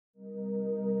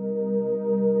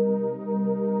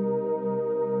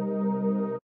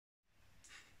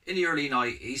in the early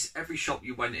 90s, every shop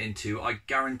you went into, I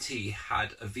guarantee,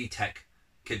 had a Vtech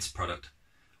kids product.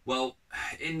 Well,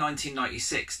 in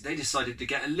 1996, they decided to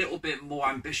get a little bit more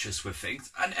ambitious with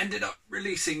things and ended up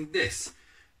releasing this,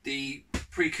 the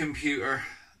Pre-Computer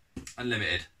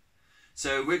Unlimited.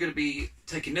 So we're going to be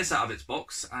taking this out of its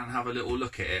box and have a little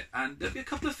look at it. And there'll be a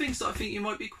couple of things that I think you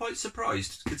might be quite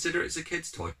surprised. Consider it's a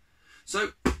kid's toy.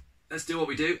 So let's do what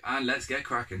we do and let's get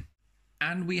cracking.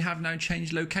 And we have now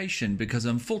changed location because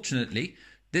unfortunately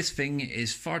this thing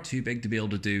is far too big to be able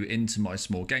to do into my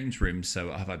small games room.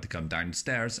 So I've had to come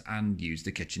downstairs and use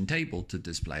the kitchen table to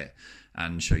display it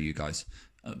and show you guys.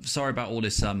 Sorry about all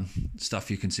this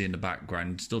stuff you can see in the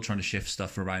background. Still trying to shift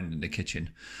stuff around in the kitchen.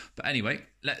 But anyway,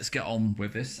 let's get on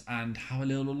with this and have a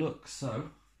little look. So what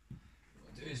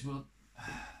we'll do is we'll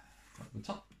start at the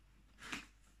top.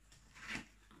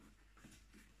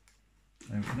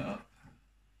 Open it up.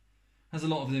 Has a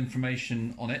lot of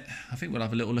information on it. I think we'll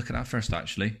have a little look at that first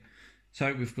actually.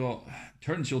 So we've got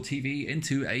turns your TV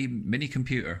into a mini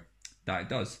computer. That it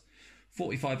does.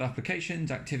 45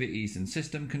 applications, activities and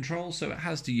system control. So it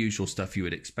has the usual stuff you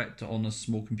would expect on a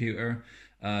small computer.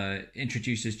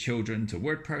 Introduces children to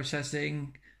word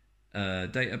processing,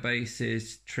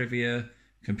 databases, trivia,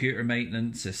 computer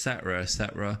maintenance, etc,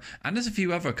 etc. And there's a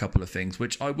few other couple of things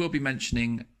which I will be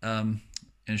mentioning in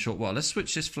a short while. Let's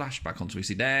switch this flashback on so we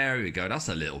see. There we go. That's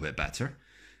a little bit better.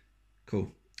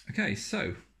 Cool. Okay, so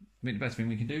I think the best thing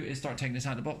we can do is start taking this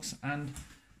out of the box and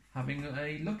having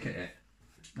a look at it.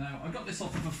 Now, I got this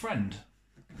off of a friend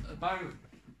about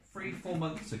 3-4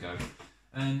 months ago,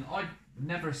 and I'd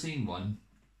never seen one,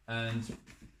 and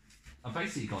I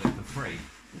basically got it for free.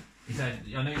 He said,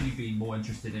 I know you'd be more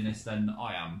interested in this than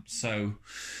I am, so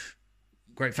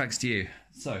great thanks to you.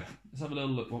 So, let's have a little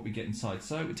look what we get inside.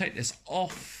 So, we take this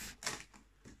off,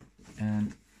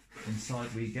 and inside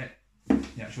we get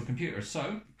the actual computer.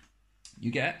 So,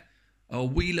 you get a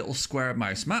wee little square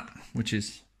mouse mat, which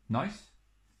is nice.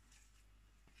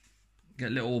 Get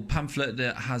a little pamphlet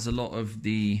that has a lot of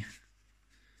the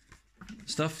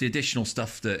stuff, the additional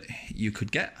stuff that you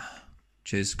could get,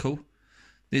 which is cool.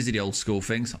 These are the old school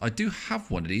things. I do have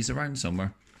one of these around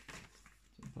somewhere.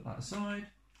 So put that aside.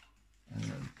 And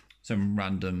then some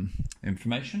random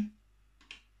information.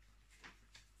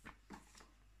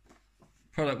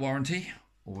 Product warranty,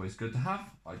 always good to have.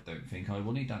 I don't think I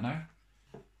will need that now.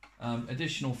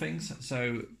 Additional things,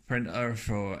 so printer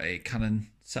for a Canon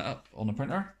setup on a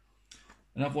printer.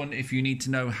 Another one if you need to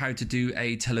know how to do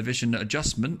a television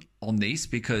adjustment on these,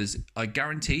 because I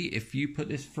guarantee if you put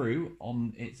this through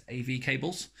on its AV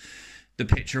cables, the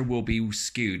picture will be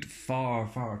skewed far,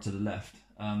 far to the left.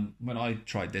 When I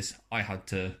tried this, I had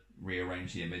to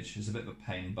rearrange the image. It's a bit of a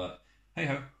pain, but hey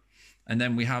ho. And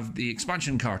then we have the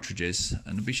expansion cartridges,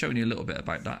 and I'll be showing you a little bit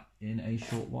about that in a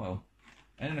short while.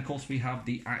 And then of course we have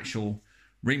the actual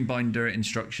ring binder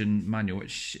instruction manual,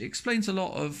 which explains a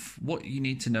lot of what you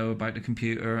need to know about the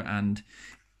computer. And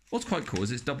what's quite cool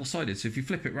is it's double-sided, so if you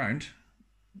flip it round,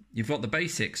 you've got the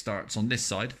basic starts on this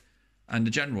side and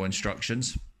the general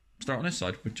instructions start on this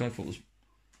side, which I thought was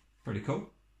pretty cool.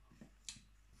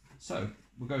 So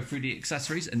we'll go through the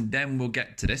accessories and then we'll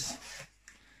get to this.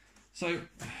 So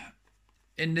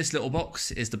in this little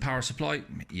box is the power supply.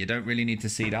 You don't really need to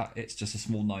see that, it's just a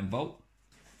small 9-volt.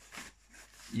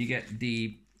 You get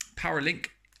the PowerLink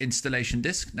installation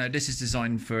disc. Now this is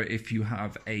designed for if you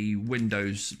have a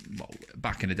Windows, well,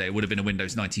 back in the day it would have been a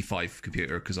Windows 95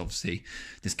 computer, because obviously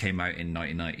this came out in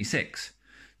 1996.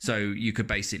 So you could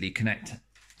basically connect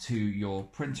to your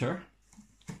printer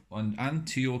and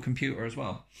to your computer as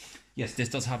well. Yes, this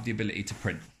does have the ability to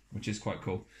print, which is quite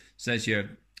cool. So there's your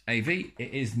AV.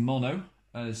 It is mono,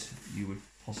 as you would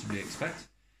possibly expect.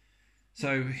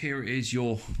 So here is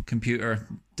your computer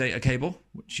data cable,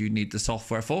 which you need the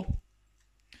software for.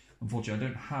 Unfortunately, I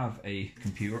don't have a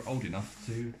computer old enough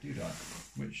to do that,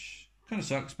 which kind of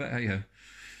sucks, but hey ho.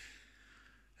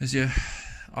 There's your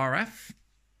RF.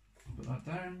 Put that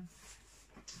down.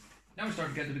 Now we're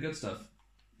starting to get to the good stuff.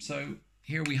 So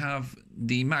here we have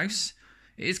the mouse.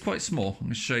 It is quite small. I'm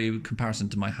going to show you in comparison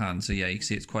to my hand. So yeah, you can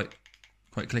see it's quite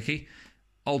clicky.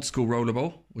 Old school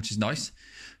rollerball, which is nice.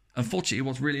 Unfortunately,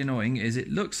 what's really annoying is it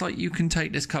looks like you can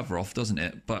take this cover off, doesn't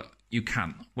it? But you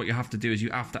can't. What you have to do is you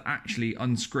have to actually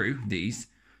unscrew these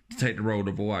to take the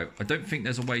rollerball out. I don't think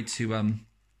there's a way to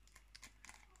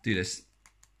do this.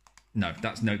 No,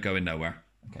 that's going nowhere.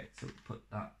 Okay, so put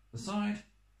that aside.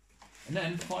 And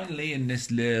then finally in this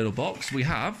little box we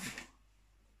have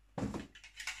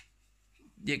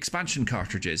the expansion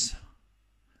cartridges.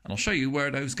 And I'll show you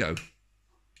where those go.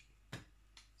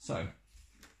 So,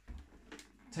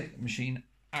 take the machine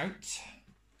out,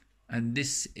 and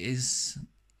this is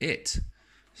it.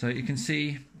 So you can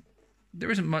see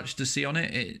there isn't much to see on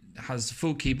it. It has a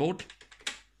full keyboard.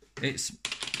 It's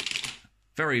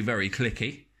very, very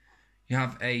clicky. You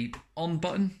have a on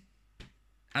button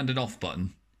and an off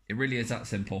button. It really is that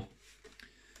simple.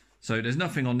 So there's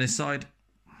nothing on this side.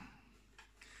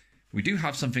 We do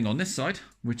have something on this side,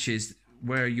 which is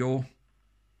where your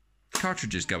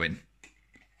cartridges go in.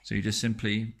 So you just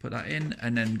simply put that in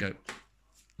and then go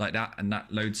like that, and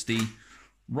that loads the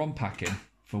ROM pack in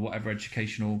for whatever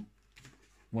educational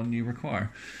one you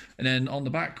require. And then on the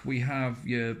back we have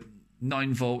your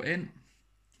 9V in.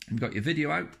 You've got your video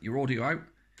out, your audio out,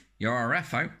 your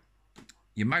RF out,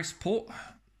 your mouse port,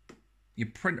 your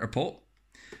printer port,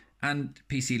 and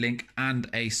PC link, and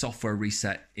a software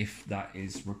reset if that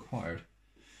is required.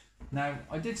 Now,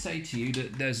 I did say to you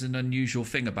that there's an unusual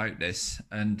thing about this,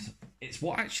 and it's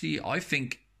what actually I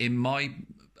think, in my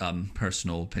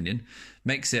personal opinion,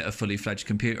 makes it a fully fledged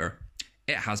computer.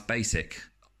 It has BASIC.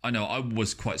 I know I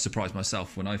was quite surprised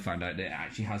myself when I found out that it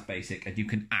actually has BASIC and you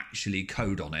can actually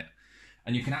code on it.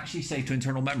 And you can actually save to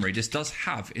internal memory. This does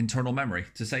have internal memory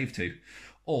to save to.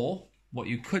 Or what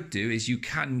you could do is you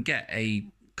can get a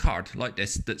card like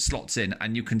this that slots in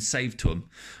and you can save to them.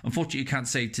 Unfortunately, you can't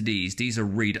save to these. These are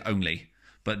read only.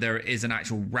 But there is an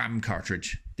actual RAM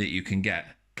cartridge that you can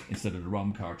get instead of the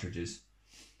ROM cartridges.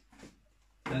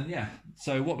 And yeah,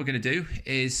 so what we're going to do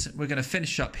is we're going to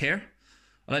finish up here.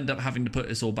 I'll end up having to put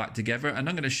this all back together, and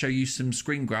I'm going to show you some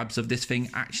screen grabs of this thing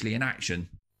actually in action.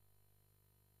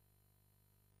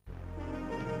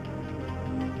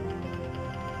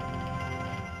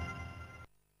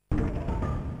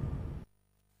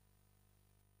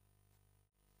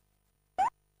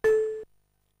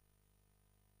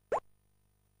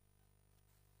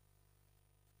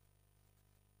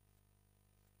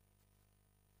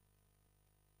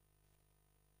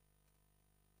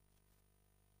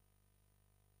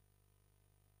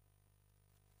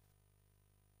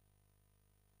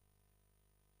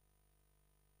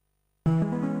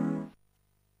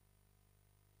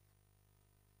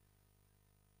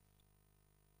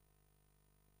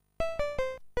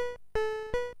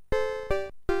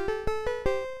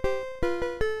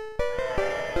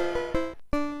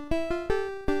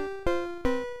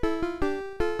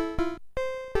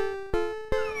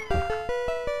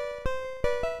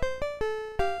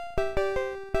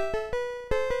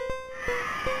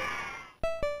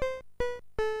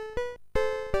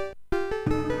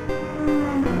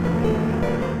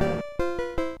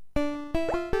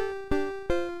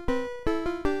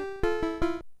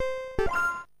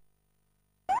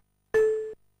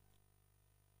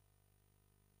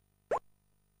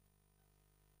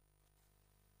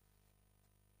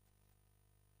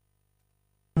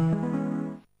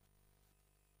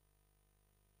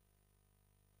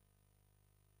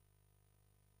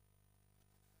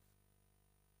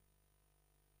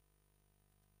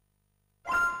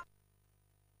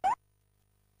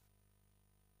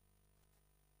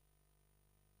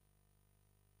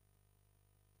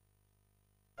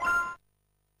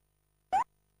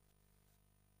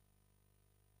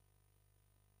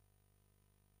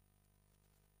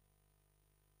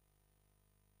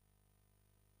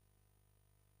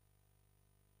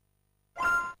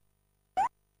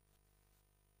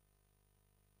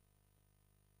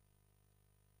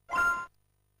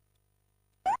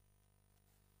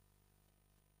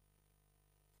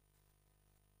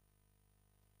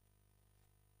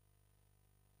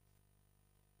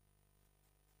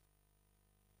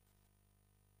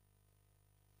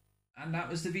 And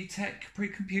that was the Vtech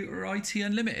Pre-Computer IT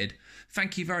Unlimited.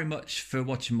 Thank you very much for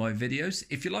watching my videos.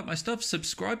 If you like my stuff,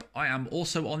 subscribe. I am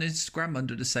also on Instagram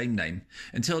under the same name.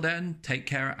 Until then, take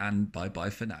care and bye-bye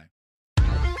for now.